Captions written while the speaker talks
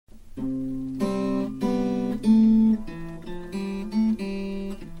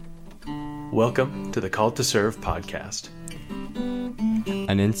Welcome to the Called to Serve podcast.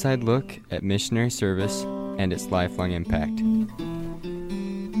 An inside look at missionary service and its lifelong impact.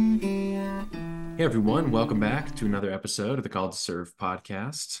 Hey everyone, welcome back to another episode of the Called to Serve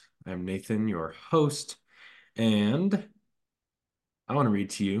podcast. I'm Nathan, your host, and I want to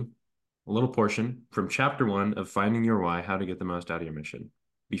read to you a little portion from chapter 1 of Finding Your Why, How to Get the Most Out of Your Mission,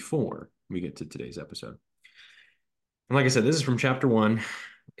 before we get to today's episode. And like I said, this is from chapter 1.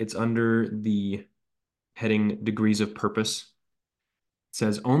 It's under the heading Degrees of Purpose. It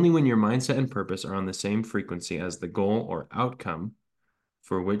says, only when your mindset and purpose are on the same frequency as the goal or outcome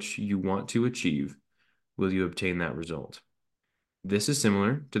for which you want to achieve will you obtain that result. This is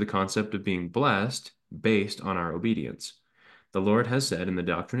similar to the concept of being blessed based on our obedience. The Lord has said in the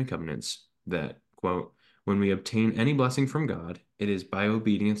Doctrine and Covenants that, quote, when we obtain any blessing from God, it is by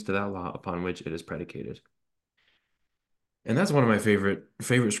obedience to that law upon which it is predicated. And that's one of my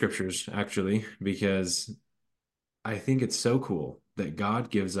favorite scriptures, actually, because I think it's so cool that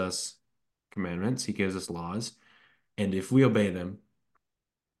God gives us commandments, He gives us laws, and if we obey them,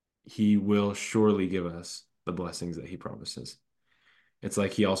 He will surely give us the blessings that He promises. It's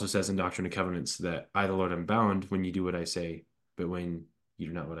like He also says in Doctrine and Covenants that I, the Lord, am bound when you do what I say, but when you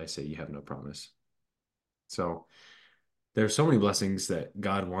do not what I say, you have no promise. So there's so many blessings that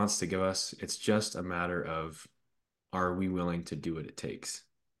God wants to give us. It's just a matter of, are we willing to do what it takes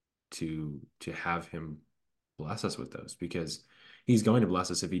to have Him bless us with those? Because He's going to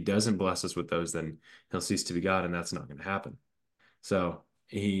bless us. If He doesn't bless us with those, then He'll cease to be God, and that's not going to happen. So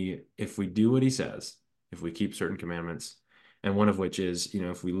if we do what He says, if we keep certain commandments, and one of which is,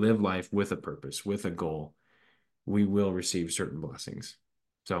 if we live life with a purpose, with a goal, we will receive certain blessings.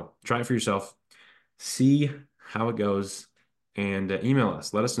 So try it for yourself, see how it goes, and email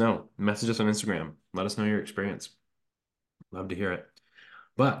us. Let us know. Message us on Instagram. Let us know your experience. Love to hear it.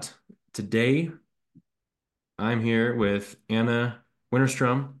 But today, I'm here with Anna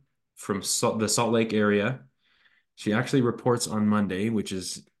Winterstrom from the Salt Lake area. She actually reports on Monday, which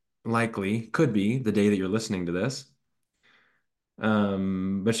is could be the day that you're listening to this.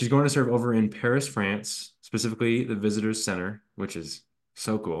 But she's going to serve over in Paris, France, specifically the Visitors Center, which is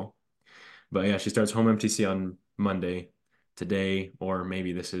so cool. But yeah, she starts home MTC on Monday today, or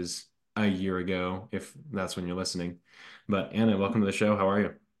maybe this is a year ago, if that's when you're listening. But Anna, welcome to the show. How are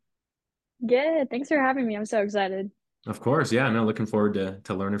you? Good. Thanks for having me. I'm so excited. Of course. Yeah, no, looking forward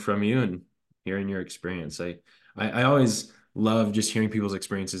to learning from you and hearing your experience. I always love just hearing people's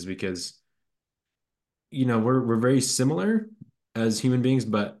experiences because, we're very similar as human beings,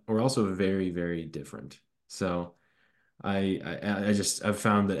 but we're also very, very different. So I've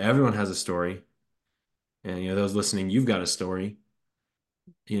found that everyone has a story, and those listening, you've got a story.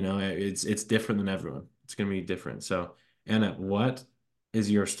 It's different than everyone. It's going to be different. So Anna, what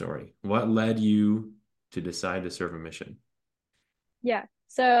is your story? What led you to decide to serve a mission? Yeah.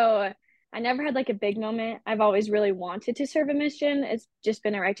 So I never had like a big moment. I've always really wanted to serve a mission. It's just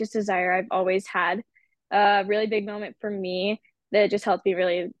been a righteous desire I've always had. A really big moment for me that just helped me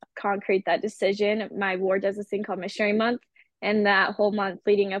really concrete that decision. My ward does this thing called Missionary Month. And that whole month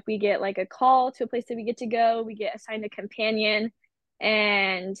leading up, we get like a call to a place that we get to go. We get assigned a companion.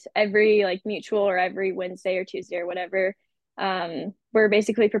 And every like mutual or every Wednesday or Tuesday or whatever, we're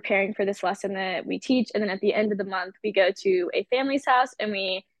basically preparing for this lesson that we teach. And then at the end of the month, we go to a family's house and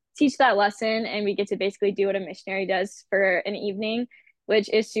we teach that lesson, and we get to basically do what a missionary does for an evening, which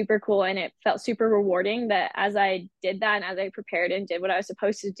is super cool. And it felt super rewarding that as I did that and as I prepared and did what I was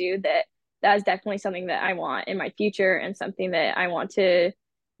supposed to do, that is definitely something that I want in my future and something that I want to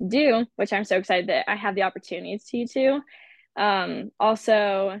do, which I'm so excited that I have the opportunity to.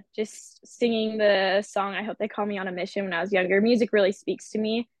 Also just singing the song I Hope They Call Me on a Mission when I was younger, music really speaks to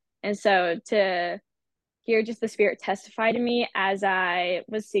me. And so to hear just the Spirit testify to me as I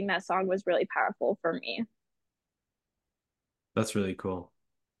was singing that song was really powerful for me. That's really cool.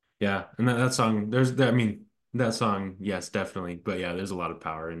 Yeah, and that song, that song, yes, definitely. But yeah, there's a lot of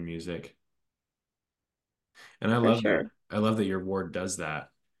power in music. And For sure. I love that your ward does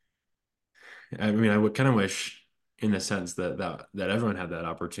that. I would kind of wish in the sense that everyone had that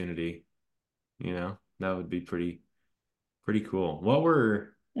opportunity, that would be pretty cool.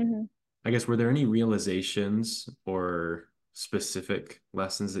 Mm-hmm. I guess, were there any realizations or specific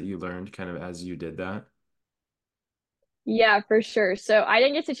lessons that you learned kind of as you did that? Yeah, for sure. So I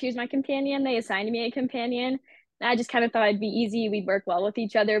didn't get to choose my companion. They assigned me a companion. And I just kind of thought it'd be easy. We'd work well with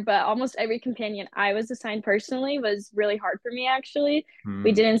each other. But almost every companion I was assigned personally was really hard for me, actually. We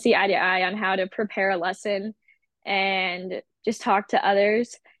Hmm. didn't see eye to eye on how to prepare a lesson and just talk to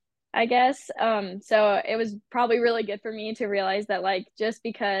others, I guess. So it was probably really good for me to realize that, like, just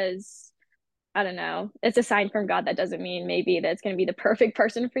because I don't know, it's a sign from God. That doesn't mean maybe that it's going to be the perfect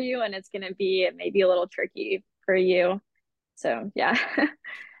person for you, and it's going to be maybe a little tricky for you. So yeah.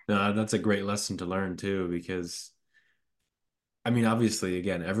 No, that's a great lesson to learn too, because I mean, obviously,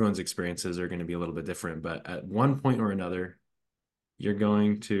 again, everyone's experiences are going to be a little bit different, but at one point or another, you're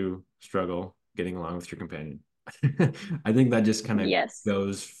going to struggle getting along with your companion. I think that just kind of Yes.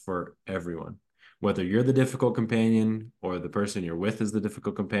 goes for everyone. Whether you're the difficult companion or the person you're with is the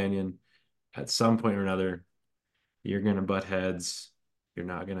difficult companion, at some point or another, you're going to butt heads. You're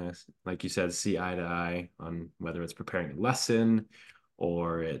not going to, like you said, see eye to eye on whether it's preparing a lesson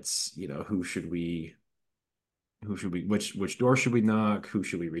or it's, which door should we knock? Who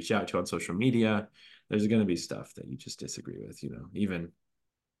should we reach out to on social media? There's going to be stuff that you just disagree with, even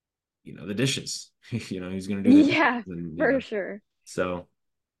the dishes. He's going to do the dishes, Yeah, and for sure. so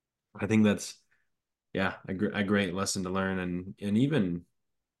I think that's, yeah, a great lesson to learn. And even,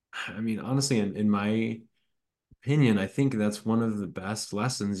 I mean, honestly, in my opinion, I think that's one of the best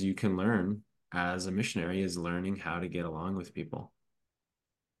lessons you can learn as a missionary is learning how to get along with people,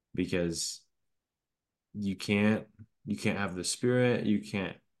 because you can't you can't have the spirit, you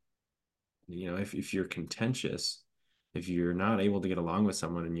can't, if you're contentious, if you're not able to get along with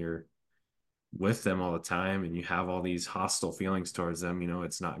someone and you're with them all the time and you have all these hostile feelings towards them,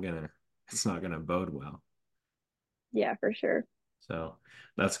 it's not gonna bode well. Yeah, for sure. So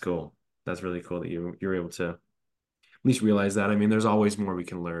that's cool. That's really cool that you're able to at least realize that. I mean, there's always more we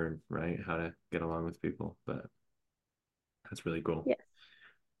can learn, right? How to get along with people, but that's really cool. Yeah.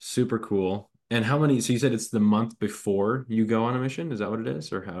 Super cool. And how many? So you said it's the month before you go on a mission? Is that what it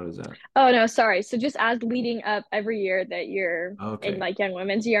is, or how does that? Oh no, sorry. So just as leading up every year that you're in Okay. like young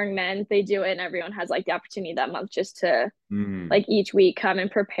women's, young men, they do it and everyone has like the opportunity that month just to Mm, like each week come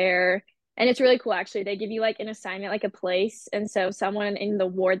and prepare. And it's really cool actually. They give you like an assignment, like a place. And so someone in the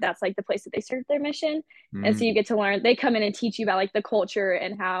ward, that's like the place that they serve their mission. And so you mm. get to learn, they come in and teach you about like the culture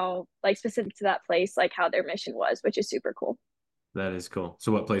and how like specific to that place, like how their mission was, which is super cool. That is cool.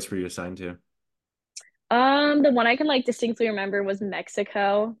 So what place were you assigned to? The one I can like distinctly remember was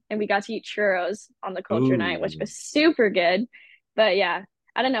Mexico, and we got to eat churros on the culture night, which Ooh, was super good. But yeah,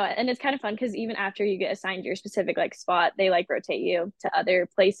 I don't know, and it's kind of fun because even after you get assigned your specific like spot, they like rotate you to other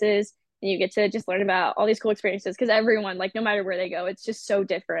places, and you get to just learn about all these cool experiences. Because everyone, like, no matter where they go, it's just so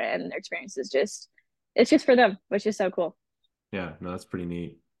different, and their experience is just, it's just for them, which is so cool. yeah, no, that's pretty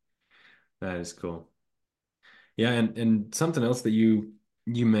neat. That is cool. Yeah, and something else that you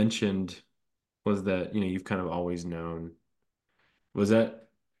mentioned was that, you've kind of always known. Was that,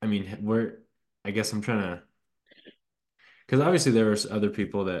 I mean, I guess I'm trying to, because obviously there are other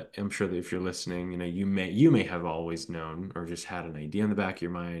people that I'm sure that if you're listening, you may have always known or just had an idea in the back of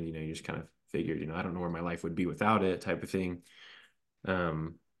your mind, you just kind of figured, I don't know where my life would be without it type of thing.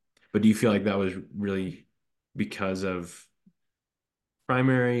 Um, but do you feel like that was really because of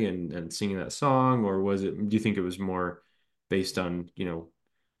primary and singing that song, or do you think it was more based on,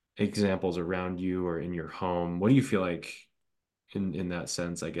 examples around you or in your home? What do you feel like in that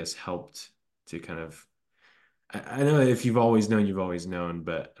sense, I guess, helped to kind of, I know if you've always known,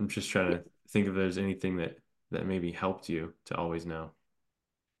 but I'm just trying to think if there's anything that maybe helped you to always know.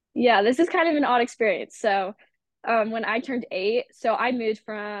 Yeah, this is kind of an odd experience. So, when I turned 8, so I moved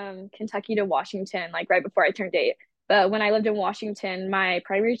from Kentucky to Washington, like right before I turned 8. But when I lived in Washington, my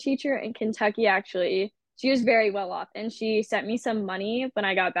primary teacher in Kentucky actually, she was very well off, and she sent me some money when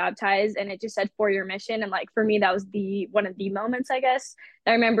I got baptized, and it just said for your mission. And like for me, that was the one of the moments, I guess.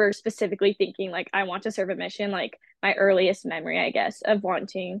 I remember specifically thinking like I want to serve a mission, like my earliest memory, I guess, of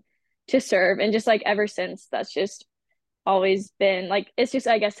wanting to serve, and just like ever since, that's just always been like it's just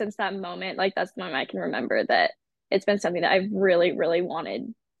I guess since that moment, like that's the moment I can remember that it's been something that I've really, really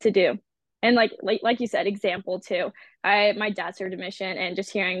wanted to do. And like you said, example too. My dad served a mission and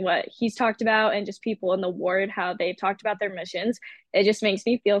just hearing what he's talked about and just people in the ward how they've talked about their missions, it just makes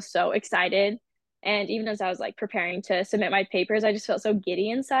me feel so excited. And even as I was like preparing to submit my papers, I just felt so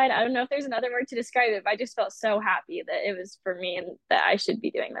giddy inside. I don't know if there's another word to describe it, but I just felt so happy that it was for me and that I should be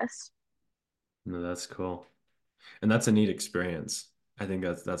doing this. No, that's cool. And that's a neat experience. I think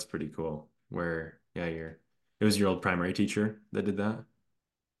that's pretty cool. Where, yeah, it was your old primary teacher that did that.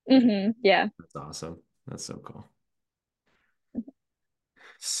 Yeah. That's awesome. That's so cool.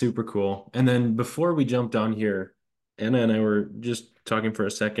 Super cool. And then before we jumped on here, Anna and I were just talking for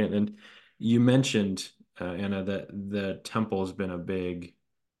a second, and you mentioned, Anna, that the temple has been a big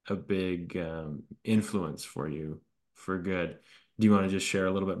influence for you for good. Do you want to just share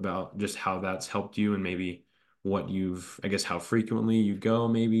a little bit about just how that's helped you and maybe I guess, how frequently you go,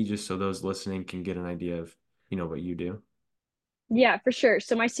 maybe just so those listening can get an idea of, what you do? Yeah, for sure.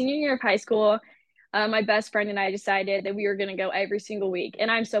 So my senior year of high school, my best friend and I decided that we were going to go every single week. And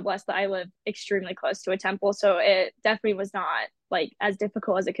I'm so blessed that I live extremely close to a temple. So it definitely was not like as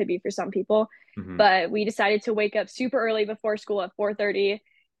difficult as it could be for some people. Hmm. But we decided to wake up super early before school at 4:30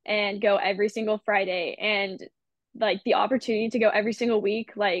 and go every single Friday. And like the opportunity to go every single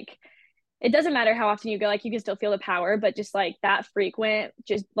week, like it doesn't matter how often you go, like you can still feel the power, but just like that frequent,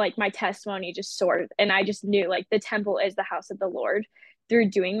 just like my testimony just soared. And I just knew like the temple is the house of the Lord through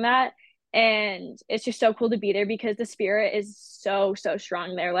doing that. And it's just so cool to be there because the spirit is so, so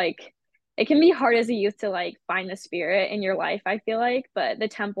strong there. Like it can be hard as a youth to like find the spirit in your life, I feel like, but the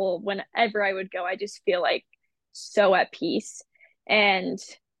temple, whenever I would go, I just feel like so at peace. And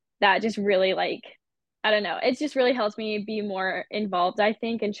that just really like I don't know. It's just really helped me be more involved, I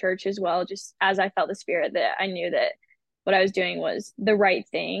think, in church as well, just as I felt the spirit that I knew that what I was doing was the right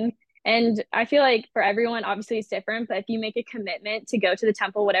thing. And I feel like for everyone, obviously it's different, but if you make a commitment to go to the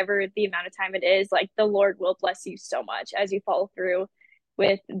temple, whatever the amount of time it is, like the Lord will bless you so much as you follow through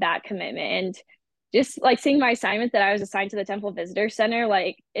with that commitment. And just like seeing my assignment that I was assigned to the Temple Visitor Center,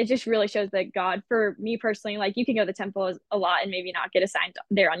 like it just really shows that God, for me personally, like you can go to the temple a lot and maybe not get assigned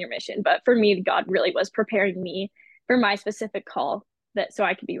there on your mission. But for me, God really was preparing me for my specific call that so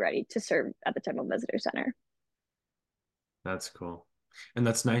I could be ready to serve at the Temple Visitor Center. That's cool. And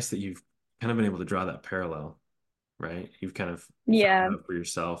that's nice that you've kind of been able to draw that parallel, right? You've kind of found Yeah. out for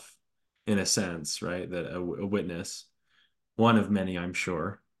yourself in a sense, right? That a witness, one of many, I'm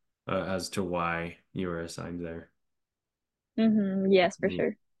sure, as to why you were assigned there. Yes, That's for neat.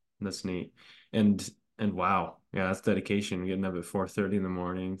 sure. That's neat. And and wow, yeah, that's dedication. Getting up at 4:30 in the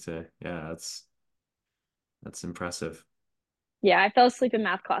morning to yeah, that's impressive. Yeah, I fell asleep in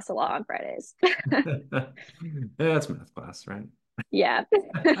math class a lot on Fridays. Yeah, that's math class, right? Yeah.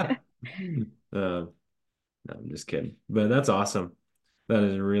 No, I'm just kidding. But that's awesome. That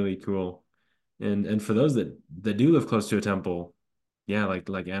is really cool. And for those that do live close to a temple, yeah,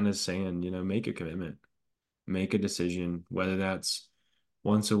 like Anna's saying, make a commitment, make a decision, whether that's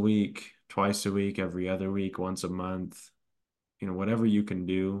once a week, twice a week, every other week, once a month, whatever you can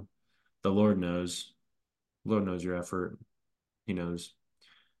do. The Lord knows. Lord knows your effort. He knows.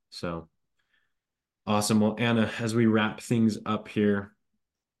 So awesome. Well, Anna, as we wrap things up here,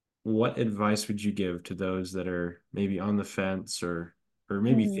 what advice would you give to those that are maybe on the fence or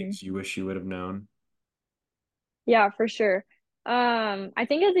maybe Mhm. things you wish you would have known? Yeah, for sure. I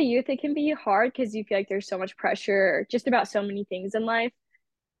think as a youth it can be hard because you feel like there's so much pressure just about so many things in life,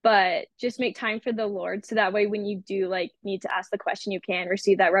 but just make time for the Lord so that way when you do like need to ask the question, you can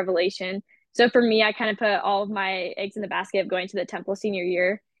receive that revelation. So for me, I kind of put all of my eggs in the basket of going to the temple senior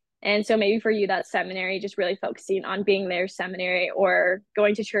year. And so maybe for you, that's seminary, just really focusing on being there, seminary, or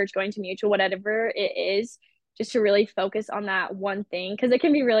going to church, going to mutual, whatever it is, just to really focus on that one thing. Cause it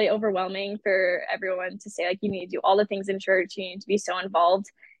can be really overwhelming for everyone to say, like, you need to do all the things in church, you need to be so involved.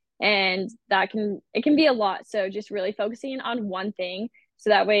 And it can be a lot. So just really focusing on one thing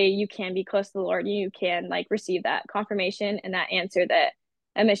so that way you can be close to the Lord, you can like receive that confirmation and that answer that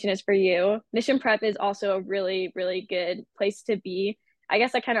a mission is for you. Mission prep is also a really, really good place to be. I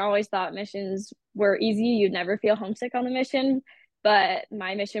guess I kind of always thought missions were easy. You'd never feel homesick on the mission, but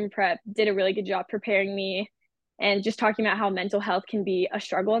my mission prep did a really good job preparing me and just talking about how mental health can be a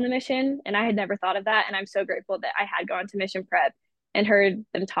struggle in the mission. And I had never thought of that. And I'm so grateful that I had gone to mission prep and heard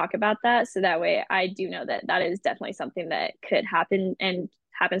them talk about that. So that way I do know that that is definitely something that could happen and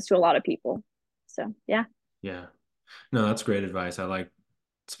happens to a lot of people. So, yeah. Yeah. No, that's great advice. I like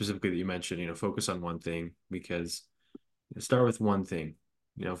specifically that you mentioned, focus on one thing because start with one thing.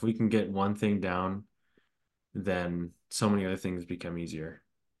 If we can get one thing down, then so many other things become easier.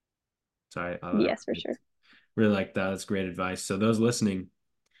 So I Yes, for sure. really like that. That's great advice. So those listening,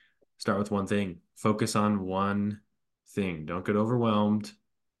 start with one thing. Focus on one thing. Don't get overwhelmed.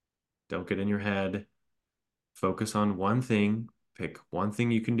 Don't get in your head. Focus on one thing. Pick one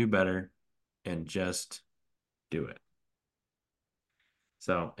thing you can do better and just do it.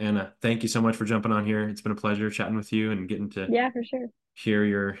 So, Anna, thank you so much for jumping on here. It's been a pleasure chatting with you and getting to Yeah, for sure. hear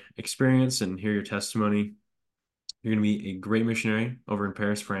your experience and hear your testimony. You're going to be a great missionary over in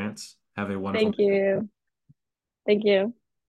Paris, France. Have a wonderful Thank day. you. Thank you.